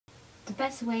the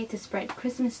best way to spread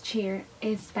Christmas cheer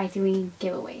is by doing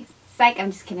giveaways. Psych,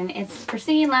 I'm just kidding. It's for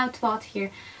singing loud fault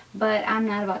here, but I'm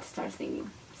not about to start singing.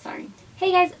 Sorry.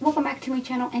 Hey guys, welcome back to my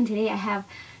channel, and today I have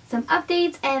some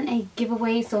updates and a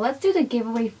giveaway. So let's do the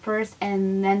giveaway first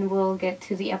and then we'll get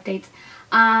to the updates.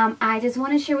 I just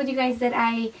want to share with you guys that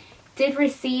I did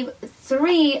receive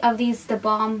 3 of these The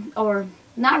Balm, or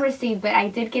not receive, but I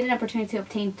did get an opportunity to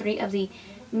obtain 3 of the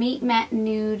Meet Matte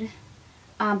Nude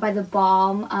by The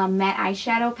Balm matte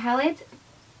eyeshadow palette.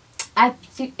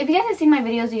 If you guys have seen my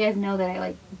videos, you guys know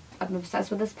that I'm obsessed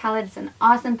with this palette. It's an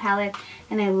awesome palette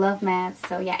and I love mattes.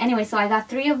 So yeah, anyway, so I got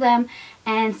 3 of them,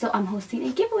 and so I'm hosting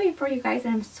a giveaway for you guys,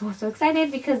 and I'm so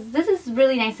excited because this is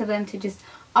really nice of them to just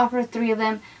offer 3 of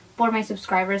them for my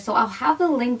subscribers. So I'll have the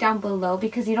link down below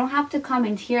because you don't have to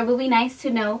comment here. It will be nice to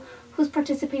know who's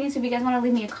participating. So if you guys want to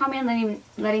leave me a comment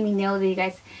letting me know that you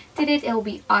guys did it, it will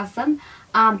be awesome.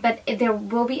 But there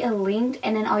will be a link,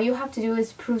 and then all you have to do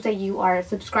is prove that you are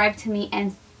subscribed to me,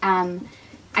 and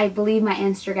I believe my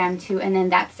Instagram too, and then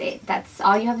that's it. That's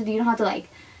all you have to do. You don't have to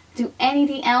do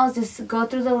anything else. Just go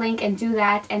through the link and do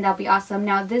that, and that'll be awesome.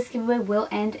 Now this giveaway will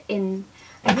end in,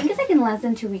 I think it's in less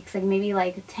than 2 weeks, maybe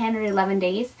 10 or 11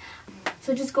 days.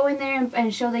 So just go in there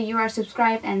and show that you are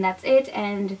subscribed, and that's it.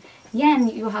 And yeah,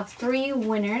 and you'll have 3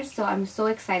 winners, so I'm so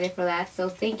excited for that. So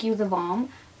thank you, The Balm.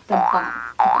 The Balm.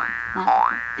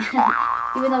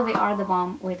 Even though they are The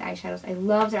Balm with eyeshadows. I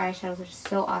love their eyeshadows. They're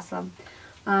so awesome.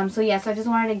 So yeah, so I just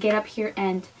wanted to get up here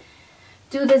and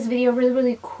do this video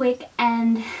really quick.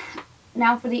 And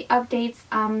now for the updates,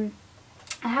 I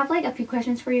have a few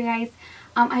questions for you guys.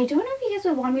 I don't know if you guys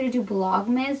would want me to do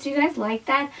Vlogmas. Do you guys like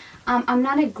that? I'm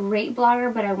not a great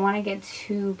blogger, but I want to get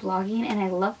to blogging, and I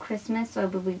love Christmas, so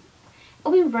it'll be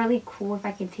really cool if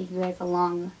I can take you guys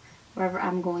along wherever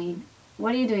I'm going.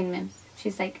 What are you doing, Mims?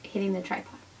 She's hitting the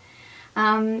tripod.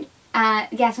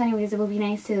 Yeah, so anyways, it would be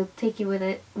nice to take you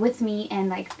with me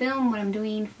and film what I'm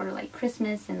doing for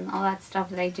Christmas and all that stuff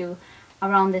that I do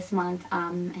around this month.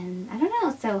 And I don't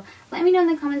know, so let me know in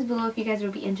the comments below if you guys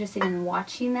would be interested in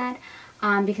watching that,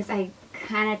 because I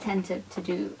kind of am tempted to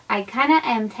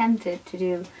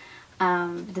do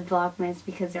the Vlogmas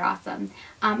because they're awesome.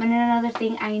 And another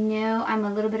thing, I know I'm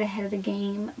a little bit ahead of the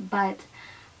game, but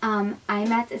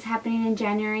IMATS is happening in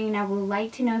January, and I would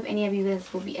like to know if any of you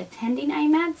guys will be attending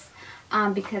IMATS,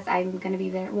 because I'm going to be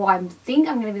there. Well, I think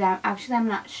I'm going to be there. Actually, I'm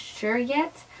not sure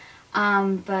yet.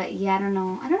 But yeah, I don't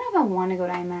know. I don't know if I want to go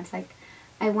to IMATS.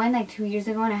 I went 2 years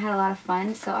ago and I had a lot of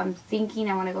fun, so I'm thinking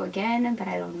I want to go again, but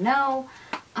I don't know.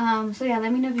 So yeah,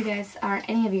 let me know if you guys are,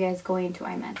 any of you guys going to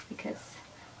IMATS, because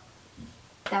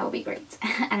that would be great.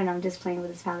 I don't know, I'm just playing with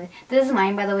this palette. This is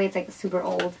mine, by the way. It's super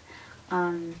old.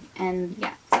 And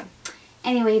yeah, so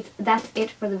anyways, that's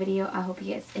it for the video. I hope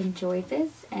you guys enjoyed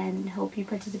this and hope you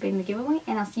participate in the giveaway,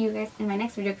 and I'll see you guys in my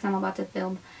next video because I'm about to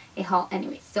film a haul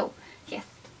anyway. So yes,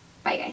 bye guys.